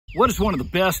What is one of the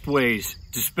best ways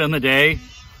to spend the day?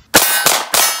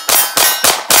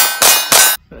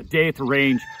 A day at the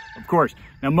range, of course.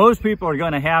 Now, most people are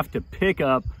going to have to pick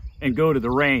up and go to the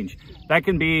range. That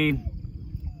can be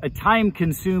a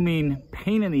time-consuming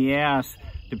pain in the ass,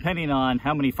 depending on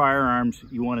how many firearms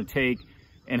you want to take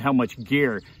and how much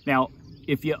gear. Now,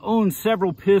 if you own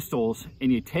several pistols and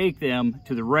you take them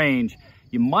to the range,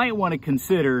 you might want to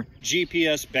consider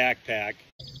GPS backpack.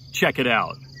 Check it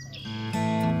out.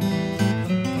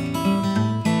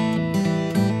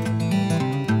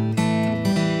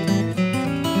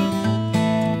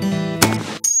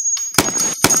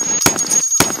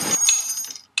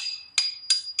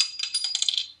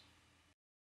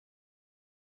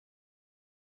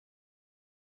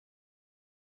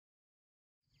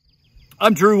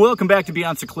 I'm Drew, welcome back to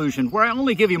Beyond Seclusion, where I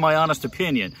only give you my honest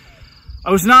opinion. I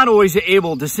was not always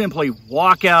able to simply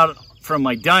walk out from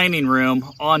my dining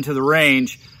room onto the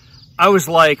range. I was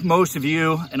like most of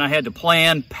you, and I had to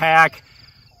plan, pack,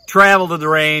 travel to the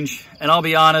range, and I'll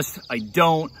be honest, I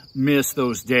don't miss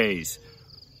those days.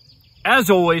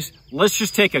 As always, let's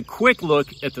just take a quick look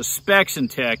at the specs and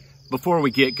tech before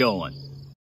we get going.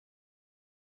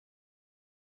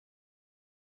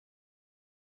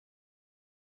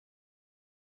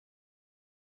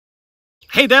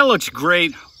 Hey, that looks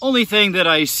great. Only thing that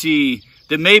I see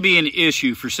that may be an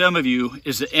issue for some of you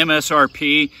is the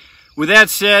MSRP. With that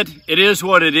said, it is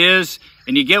what it is,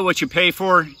 and you get what you pay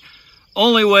for.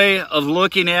 Only way of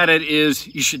looking at it is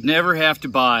you should never have to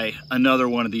buy another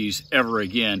one of these ever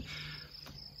again.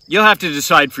 You'll have to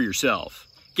decide for yourself.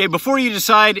 Okay, before you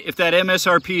decide if that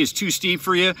MSRP is too steep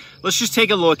for you, let's just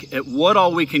take a look at what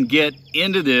all we can get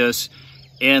into this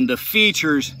and the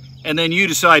features, and then you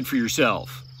decide for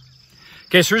yourself.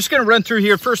 Okay, so we're just gonna run through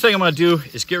here. First thing I'm gonna do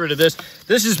is get rid of this.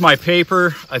 This is my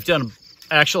paper. I've done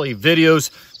actually videos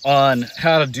on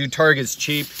how to do targets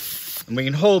cheap, and we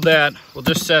can hold that. We'll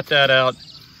just set that out.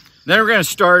 Then we're gonna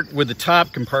start with the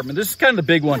top compartment. This is kind of the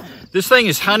big one. This thing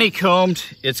is honeycombed.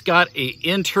 It's got an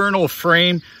internal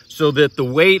frame so that the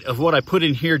weight of what I put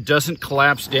in here doesn't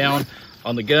collapse down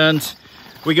on the guns.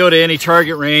 We go to any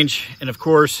target range, and of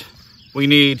course, we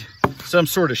need some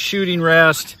sort of shooting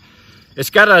rest. It's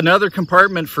got another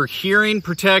compartment for hearing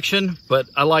protection, but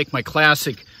I like my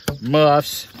classic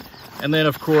muffs. And then,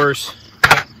 of course,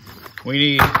 we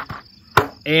need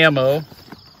ammo.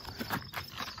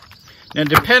 And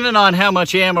depending on how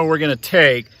much ammo we're going to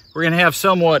take, we're going to have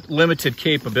somewhat limited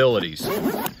capabilities.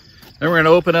 Then we're going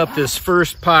to open up this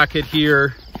first pocket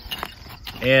here,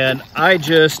 and I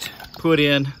just put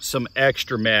in some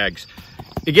extra mags.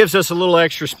 It gives us a little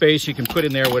extra space. You can put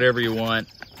in there whatever you want.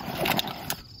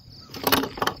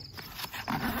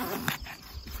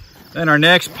 Then our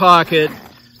next pocket,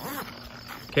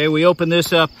 okay, we open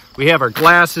this up. We have our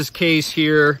glasses case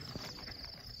here.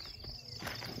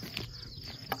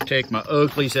 Take my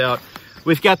Oakleys out.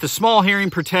 We've got the small hearing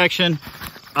protection.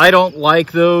 I don't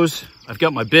like those. I've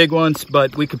got my big ones,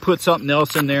 but we could put something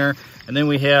else in there. And then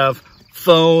we have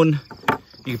phone.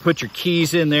 You can put your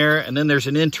keys in there. And then there's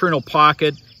an internal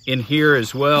pocket in here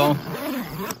as well.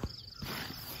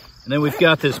 And then we've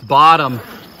got this bottom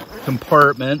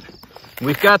compartment.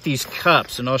 We've got these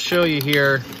cups, and I'll show you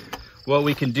here what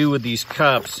we can do with these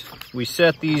cups. We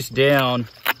set these down,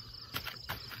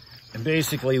 and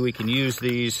basically we can use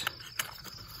these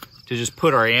to just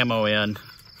put our ammo in.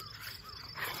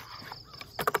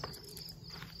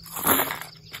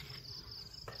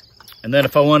 And then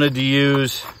if I wanted to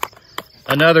use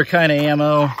another kind of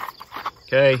ammo,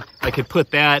 okay, I could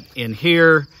put that in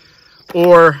here,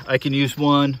 or I can use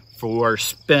one for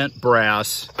spent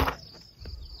brass.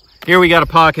 Here we got a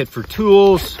pocket for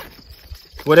tools,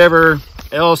 whatever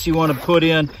else you want to put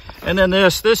in. And then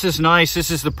this is nice. This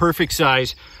is the perfect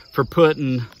size for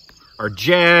putting our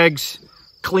jags,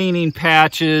 cleaning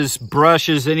patches,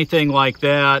 brushes, anything like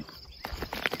that.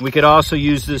 We could also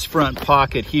use this front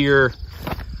pocket here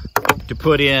to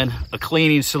put in a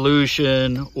cleaning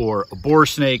solution or a bore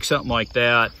snake, something like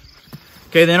that.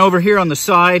 Okay, then over here on the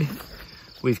side,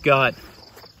 we've got,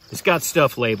 it's got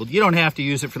stuff labeled. You don't have to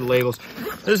use it for the labels.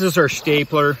 This is our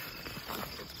stapler.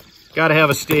 Got to have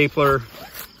a stapler.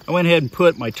 I went ahead and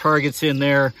put my targets in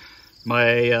there.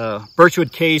 My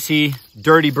Birchwood Casey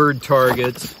Dirty Bird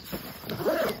targets.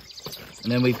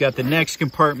 And then we've got the next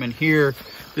compartment here.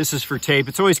 This is for tape.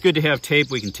 It's always good to have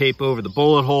tape. We can tape over the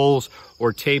bullet holes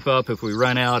or tape up if we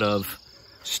run out of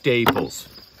staples.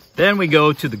 Then we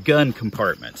go to the gun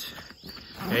compartment.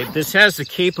 Okay, this has the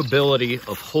capability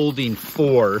of holding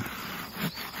 4.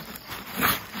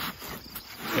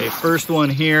 Okay, first one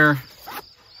here.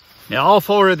 Now all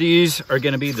 4 of these are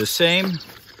going to be the same.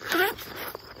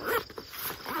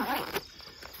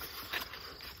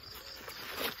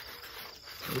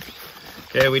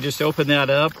 Okay, we just open that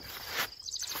up.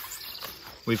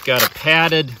 We've got a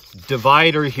padded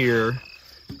divider here,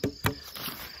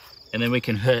 and then we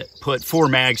can put 4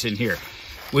 mags in here.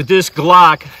 With this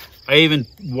Glock, I even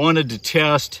wanted to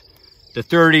test the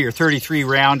 30 or 33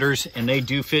 rounders, and they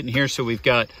do fit in here. So we've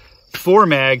got 4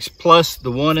 mags plus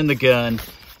the one in the gun,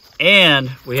 and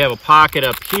we have a pocket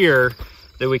up here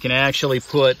that we can actually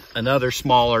put another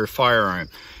smaller firearm.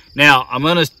 Now, I'm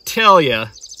gonna tell you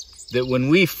that when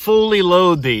we fully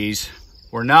load these,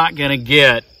 we're not gonna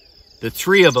get the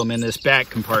 3 of them in this back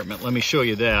compartment. Let me show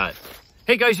you that.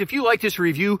 Hey guys, if you like this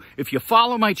review, if you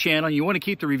follow my channel and you want to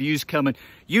keep the reviews coming,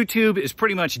 YouTube is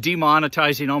pretty much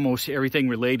demonetizing almost everything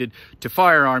related to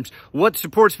firearms. What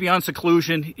supports Beyond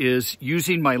Seclusion is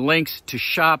using my links to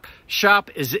shop.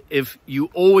 Shop as if you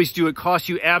always do. It costs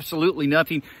you absolutely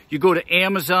nothing. You go to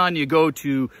Amazon, you go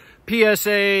to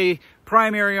PSA,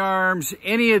 Primary Arms,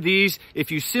 any of these.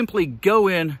 If you simply go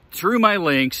in through my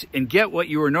links and get what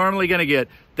you are normally going to get,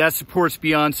 that supports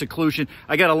Beyond Seclusion.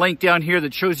 I got a link down here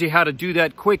that shows you how to do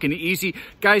that quick and easy.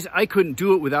 Guys, I couldn't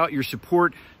do it without your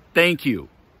support. Thank you.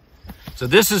 So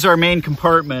this is our main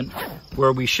compartment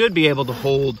where we should be able to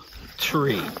hold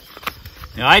 3.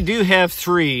 Now I do have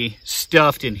 3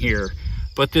 stuffed in here,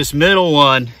 but this middle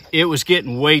one, it was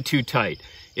getting way too tight.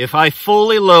 If I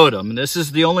fully load them, and this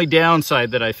is the only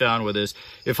downside that I found with this,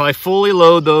 if I fully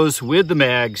load those with the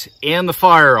mags and the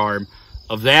firearm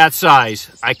of that size,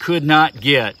 I could not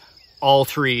get all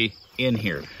 3 in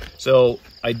here. So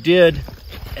I did,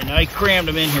 and I crammed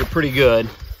them in here pretty good.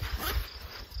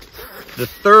 The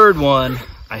third one,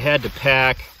 I had to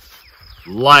pack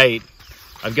light.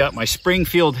 I've got my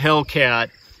Springfield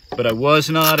Hellcat, but I was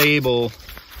not able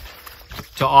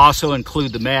to also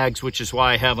include the mags, which is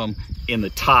why I have them in the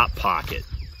top pocket.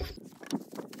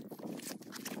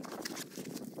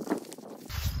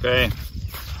 Okay,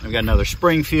 I've got another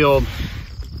Springfield,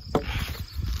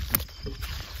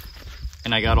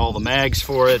 and I got all the mags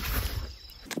for it.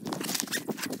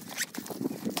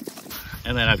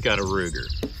 And then I've got a Ruger.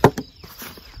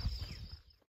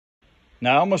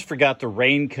 Now I almost forgot the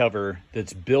rain cover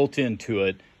that's built into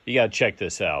it. You gotta check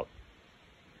this out.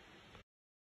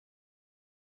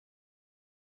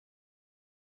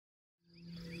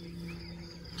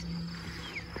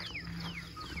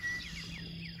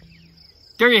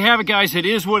 There you have it, guys. It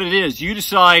is what it is. You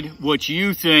decide what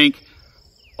you think.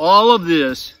 All of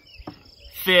this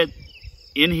fit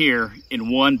in here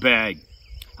in one bag.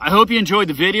 I hope you enjoyed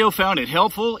the video, found it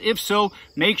helpful. If so,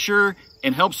 make sure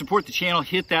and help support the channel,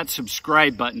 hit that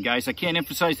subscribe button, guys. I can't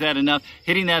emphasize that enough.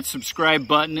 Hitting that subscribe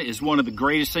button is one of the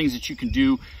greatest things that you can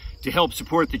do to help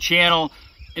support the channel.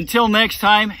 Until next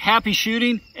time, happy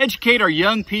shooting. Educate our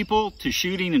young people to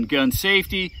shooting and gun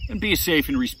safety, and be a safe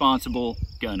and responsible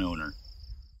gun owner.